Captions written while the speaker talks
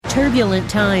Turbulent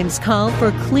times call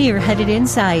for clear-headed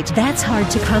insight. That's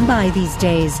hard to come by these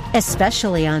days,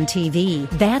 especially on TV.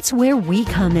 That's where we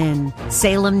come in.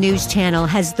 Salem News Channel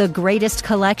has the greatest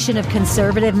collection of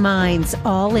conservative minds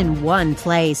all in one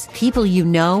place. People you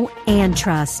know and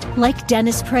trust, like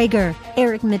Dennis Prager,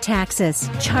 Eric Metaxas,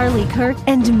 Charlie Kirk,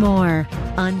 and more.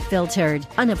 Unfiltered,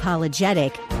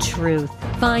 unapologetic truth.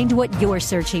 Find what you're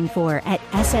searching for at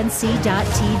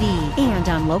snc.tv and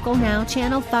on Local Now,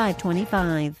 Channel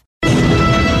 525.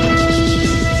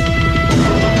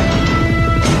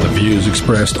 The views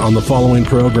expressed on the following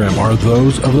program are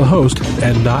those of the host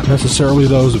and not necessarily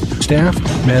those of staff,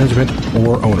 management,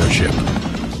 or ownership.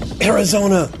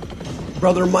 Arizona,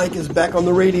 Brother Mike is back on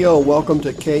the radio. Welcome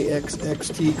to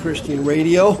KXXT Christian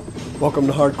Radio. Welcome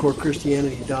to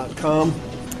HardcoreChristianity.com.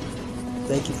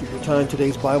 Thank you for your time.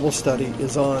 Today's Bible study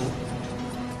is on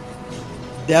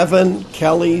Deven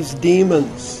Kelly's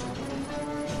Demons.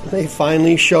 They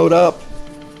finally showed up.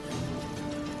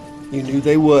 You knew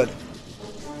they would.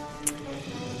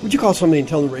 Would you call somebody and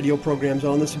tell them the radio program's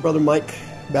on? This is Brother Mike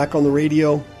back on the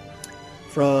radio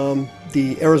from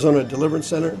the Arizona Deliverance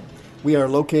Center. We are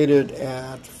located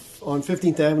on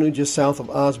 15th Avenue, just south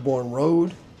of Osborne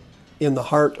Road, in the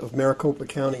heart of Maricopa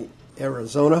County,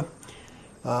 Arizona.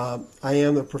 I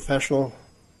am the professional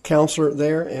counselor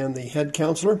there and the head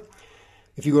counselor.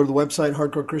 If you go to the website,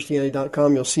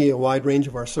 hardcorechristianity.com, you'll see a wide range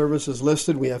of our services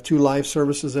listed. We have 2 live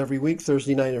services every week,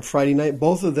 Thursday night and Friday night.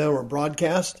 Both of them are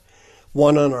broadcast,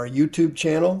 one on our YouTube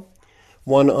channel,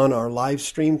 one on our live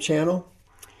stream channel.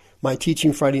 My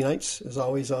teaching Friday nights is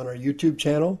always on our YouTube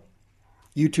channel,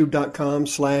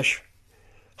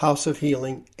 youtube.com/House of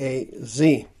Healing AZ.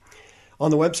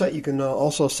 On the website, you can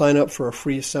also sign up for a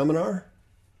free seminar.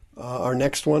 Our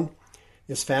next one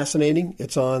is fascinating.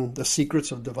 It's on the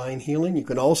secrets of divine healing. You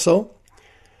can also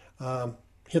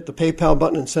hit the PayPal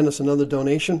button and send us another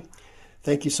donation.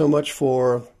 Thank you so much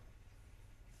for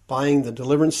buying the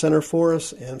Deliverance Center for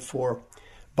us and for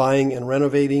buying and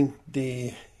renovating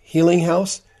the Healing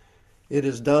House. It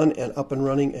is done and up and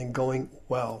running and going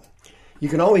well. You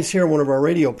can always hear one of our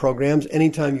radio programs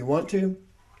anytime you want to.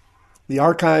 The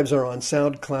archives are on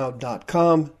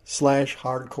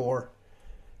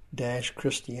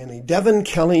soundcloud.com/hardcore-Christianity. Deven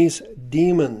Kelly's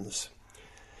Demons.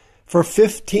 For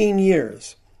 15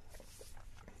 years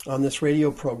on this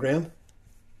radio program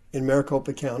in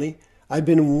Maricopa County, I've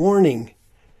been warning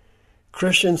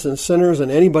Christians and sinners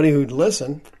and anybody who'd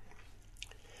listen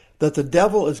that the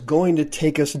devil is going to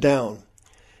take us down.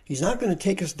 He's not going to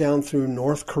take us down through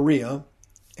North Korea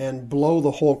and blow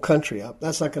the whole country up.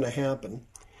 That's not going to happen.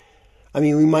 I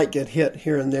mean, we might get hit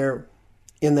here and there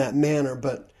in that manner,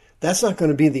 but that's not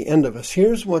going to be the end of us.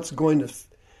 Here's what's going to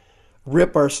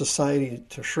rip our society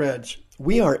to shreds.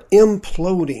 We are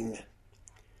imploding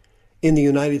in the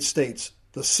United States.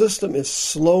 The system is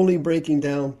slowly breaking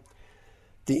down.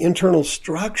 The internal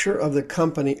structure of the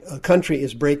country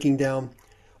is breaking down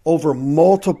over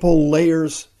multiple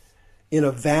layers in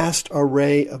a vast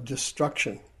array of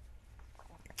destruction.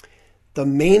 The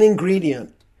main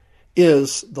ingredient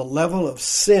is the level of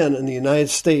sin in the United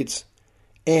States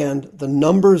and the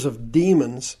numbers of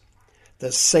demons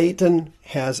that Satan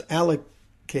has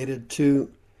allocated to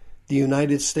the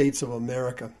United States of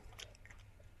America.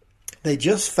 They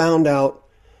just found out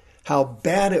how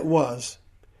bad it was,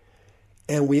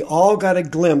 and we all got a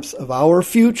glimpse of our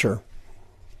future,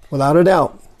 without a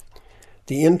doubt.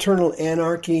 The internal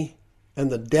anarchy and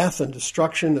the death and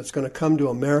destruction that's going to come to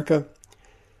America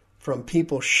from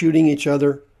people shooting each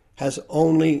other has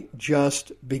only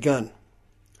just begun.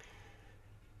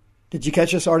 Did you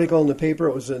catch this article in the paper?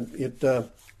 It was an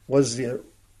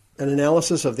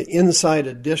analysis of the Inside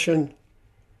Edition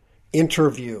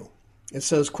interview. It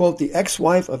says, quote, the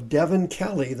ex-wife of Deven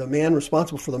Kelly, the man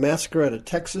responsible for the massacre at a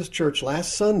Texas church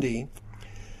last Sunday,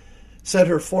 said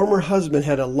her former husband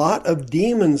had a lot of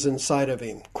demons inside of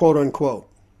him, quote unquote.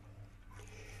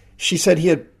 She said he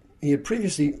had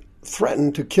previously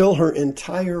threatened to kill her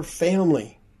entire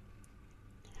family.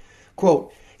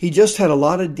 Quote, he just had a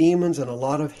lot of demons and a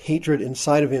lot of hatred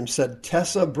inside of him, said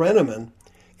Tessa Brenneman,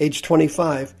 age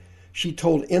 25. She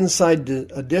told Inside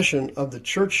Edition of the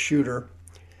church shooter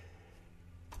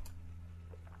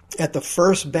at the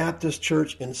First Baptist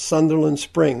Church in Sunderland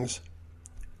Springs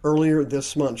earlier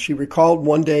this month. She recalled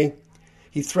one day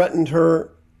he threatened her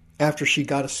after she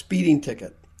got a speeding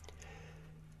ticket.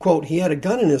 Quote, he had a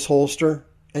gun in his holster,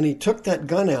 and he took that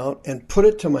gun out and put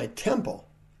it to my temple.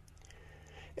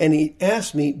 And he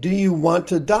asked me, do you want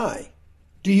to die?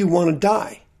 Do you want to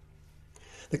die?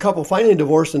 The couple finally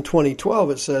divorced in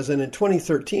 2012, it says, and in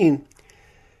 2013,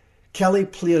 Kelly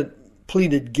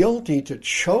pleaded guilty to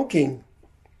choking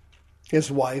his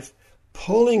wife,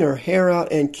 pulling her hair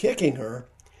out and kicking her.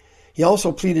 He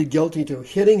also pleaded guilty to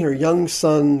hitting her young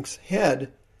son's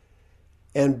head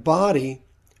and body,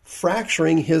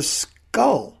 fracturing his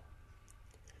skull.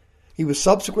 He was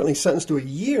subsequently sentenced to a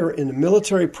year in a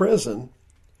military prison.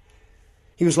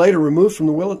 He was later removed from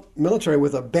the military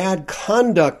with a bad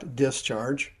conduct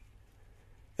discharge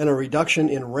and a reduction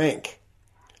in rank.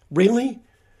 Really?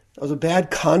 That was a bad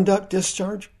conduct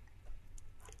discharge?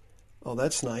 Oh,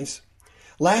 that's nice.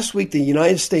 Last week, the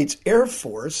United States Air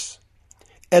Force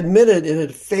admitted it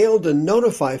had failed to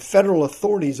notify federal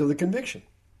authorities of the conviction.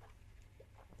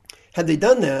 Had they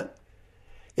done that,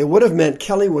 it would have meant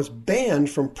Kelly was banned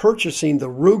from purchasing the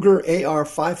Ruger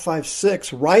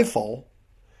AR-556 rifle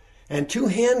and 2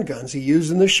 handguns he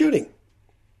used in the shooting.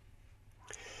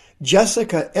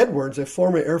 Jessica Edwards, a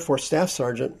former Air Force staff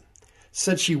sergeant,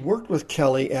 said she worked with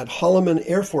Kelly at Holloman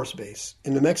Air Force Base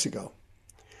in New Mexico.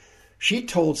 She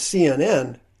told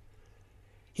CNN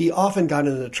he often got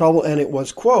into trouble and it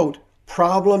was, quote,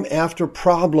 problem after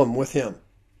problem with him,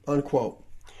 unquote.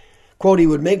 Quote, he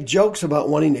would make jokes about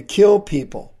wanting to kill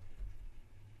people.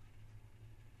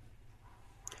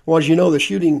 Well, as you know,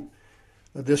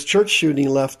 this church shooting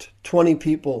left 20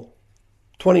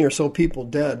 or so people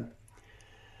dead,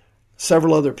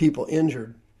 several other people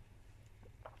injured.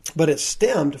 But it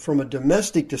stemmed from a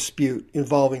domestic dispute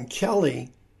involving Kelly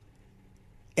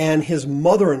and his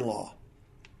mother-in-law.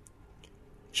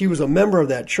 She was a member of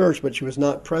that church, but she was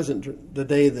not present the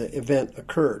day the event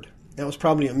occurred. That was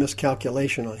probably a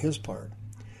miscalculation on his part.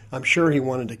 I'm sure he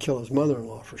wanted to kill his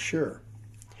mother-in-law for sure.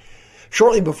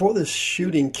 Shortly before this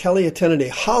shooting, Kelly attended a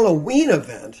Halloween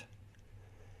event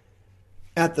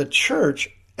at the church,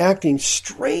 acting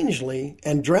strangely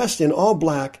and dressed in all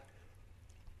black,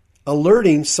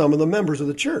 alerting some of the members of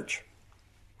the church.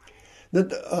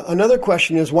 Another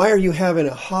question is, why are you having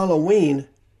a Halloween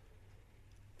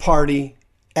party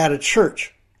at a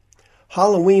church?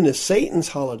 Halloween is Satan's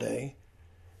holiday.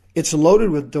 It's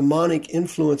loaded with demonic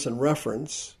influence and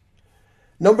reference.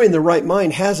 Nobody in their right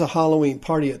mind has a Halloween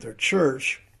party at their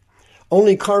church.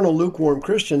 Only carnal, lukewarm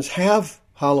Christians have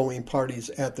Halloween parties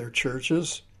at their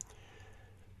churches.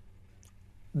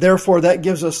 Therefore, that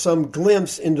gives us some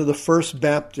glimpse into the First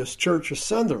Baptist Church of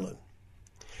Sunderland.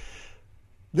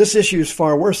 This issue is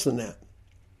far worse than that.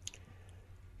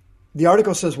 The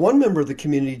article says one member of the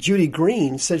community, Judy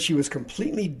Green, said she was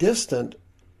completely distant.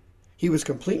 He was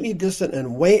completely distant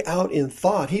and way out in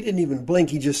thought. He didn't even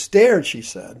blink. He just stared, she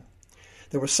said.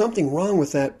 There was something wrong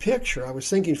with that picture. I was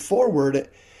thinking forward,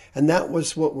 and that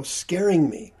was what was scaring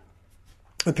me.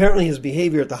 Apparently his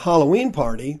behavior at the Halloween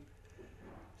party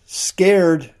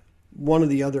scared one of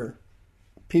the other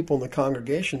people in the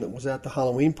congregation that was at the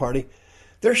Halloween party.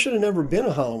 There should have never been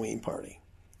a Halloween party.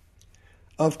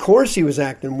 Of course he was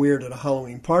acting weird at a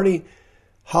Halloween party.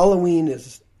 Halloween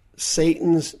is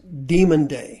Satan's demon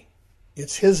day.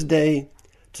 It's his day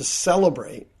to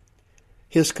celebrate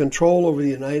his control over the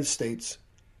United States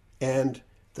and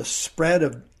the spread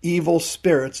of evil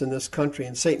spirits in this country.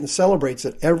 And Satan celebrates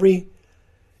it every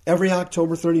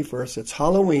October 31st. It's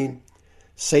Halloween,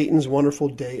 Satan's wonderful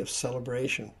day of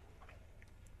celebration.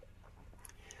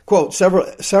 Quote,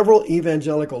 several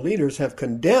evangelical leaders have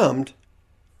condemned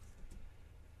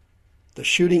the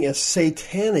shooting as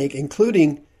satanic,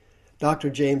 including Dr.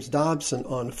 James Dobson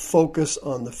on Focus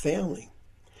on the Family.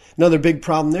 Another big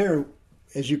problem there,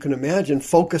 as you can imagine,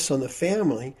 Focus on the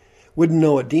Family wouldn't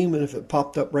know a demon if it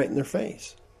popped up right in their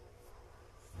face.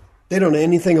 They don't know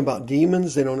anything about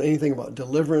demons. They don't know anything about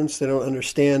deliverance. They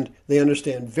understand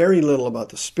very little about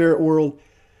the spirit world.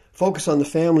 Focus on the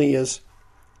Family is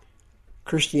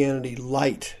Christianity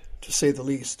light, to say the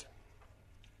least.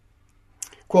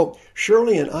 Quote,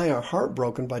 Shirley and I are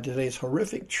heartbroken by today's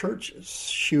horrific church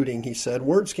shooting, he said.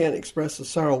 Words can't express the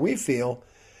sorrow we feel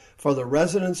for the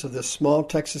residents of this small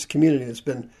Texas community that's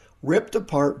been ripped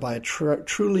apart by a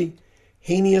truly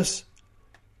heinous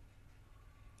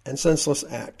and senseless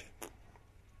act.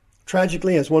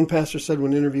 Tragically, as one pastor said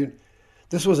when interviewed,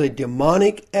 this was a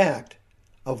demonic act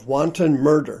of wanton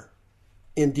murder.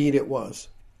 Indeed it was.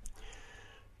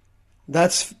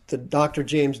 That's the Dr.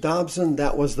 James Dobson.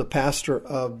 That was the pastor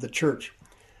of the church.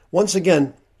 Once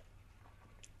again,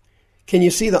 can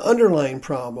you see the underlying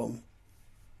problem?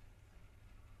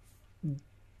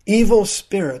 Evil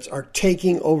spirits are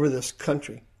taking over this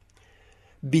country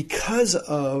because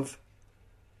of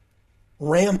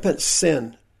rampant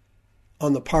sin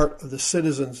on the part of the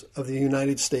citizens of the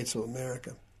United States of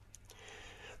America.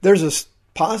 There's a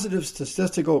positive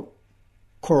statistical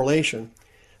correlation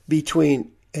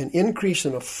between an increase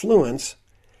in affluence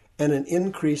and an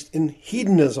increase in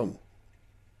hedonism.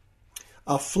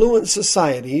 Affluent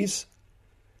societies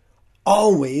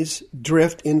always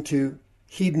drift into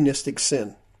hedonistic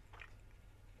sin.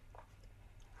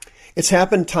 It's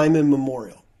happened time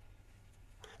immemorial.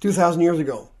 2,000 years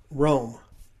ago, Rome.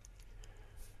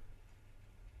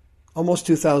 Almost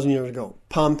 2,000 years ago,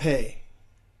 Pompeii.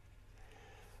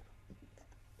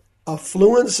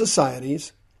 Affluent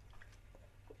societies,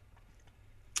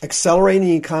 accelerating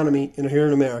the economy here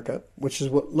in America, which is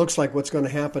what looks like what's going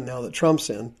to happen now that Trump's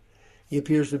in. He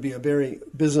appears to be a very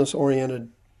business-oriented,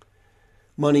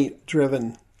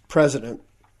 money-driven president.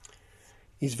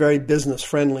 He's very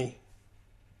business-friendly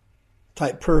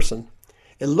type person.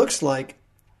 It looks like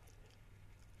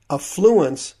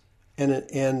affluence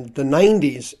and the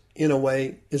 90s, in a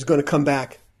way, is going to come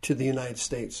back to the United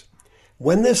States.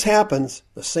 When this happens,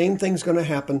 the same thing's going to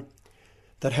happen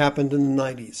that happened in the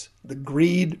 90s, the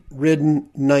greed-ridden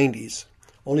 90s,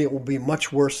 only it will be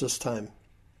much worse this time.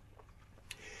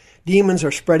 Demons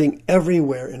are spreading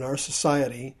everywhere in our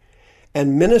society,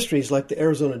 and ministries like the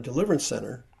Arizona Deliverance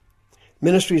Center,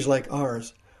 ministries like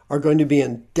ours, are going to be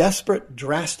in desperate,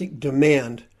 drastic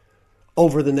demand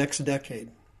over the next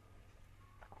decade.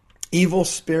 Evil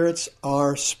spirits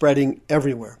are spreading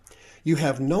everywhere. You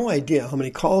have no idea how many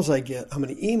calls I get, how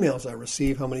many emails I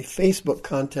receive, how many Facebook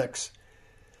contacts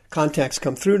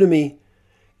come through to me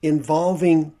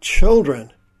involving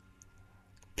children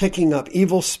picking up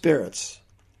evil spirits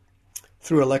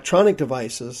through electronic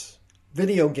devices,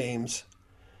 video games,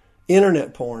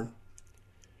 internet porn.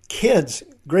 Kids,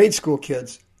 grade school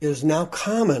kids, it is now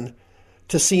common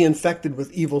to see infected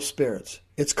with evil spirits.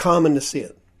 It's common to see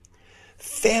it.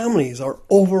 Families are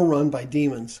overrun by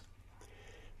demons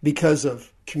because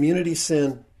of community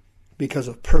sin, because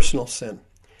of personal sin.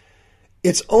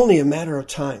 It's only a matter of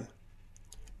time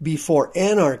before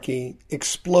anarchy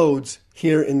explodes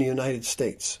here in the United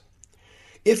States.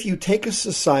 If you take a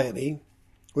society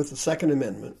with the Second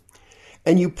Amendment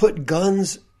and you put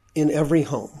guns in every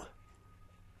home,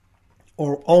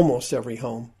 or almost every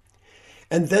home,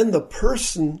 and then the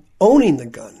person owning the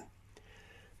gun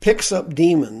picks up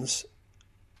demons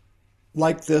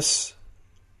like this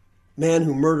man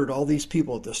who murdered all these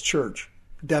people at this church,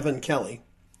 Deven Kelly,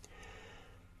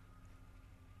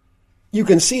 you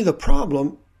can see the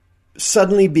problem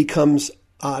suddenly becomes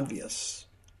obvious.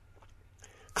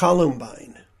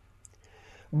 Columbine.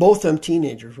 Both them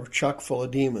teenagers were chock full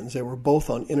of demons. They were both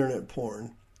on internet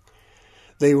porn.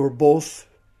 They were both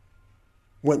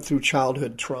went through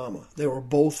childhood trauma. They were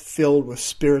both filled with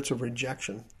spirits of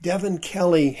rejection. Deven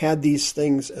Kelly had these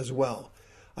things as well.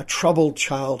 A troubled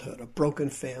childhood, a broken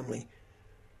family.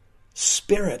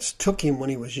 Spirits took him when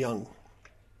he was young.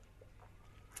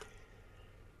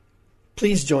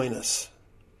 Please join us.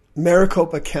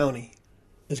 Maricopa County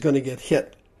is going to get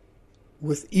hit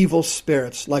with evil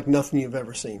spirits like nothing you've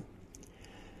ever seen.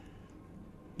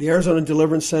 The Arizona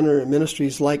Deliverance Center and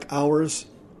ministries like ours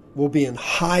will be in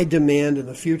high demand in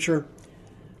the future.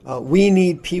 We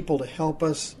need people to help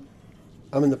us.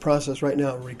 I'm in the process right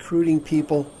now of recruiting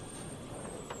people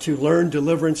to learn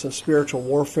deliverance and spiritual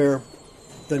warfare.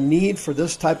 The need for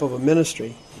this type of a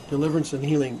ministry, deliverance and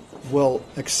healing, will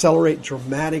accelerate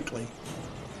dramatically.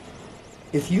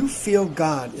 If you feel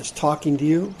God is talking to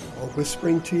you or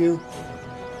whispering to you,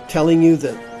 telling you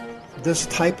that this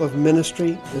type of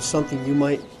ministry is something you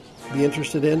might be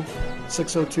interested in,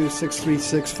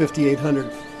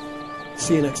 602-636-5800.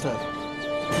 See you next time.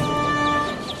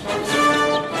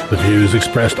 The views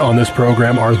expressed on this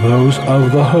program are those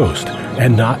of the host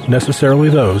and not necessarily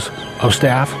those of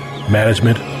staff,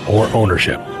 management, or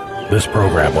ownership. This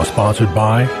program was sponsored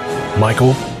by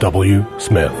Michael W.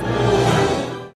 Smith.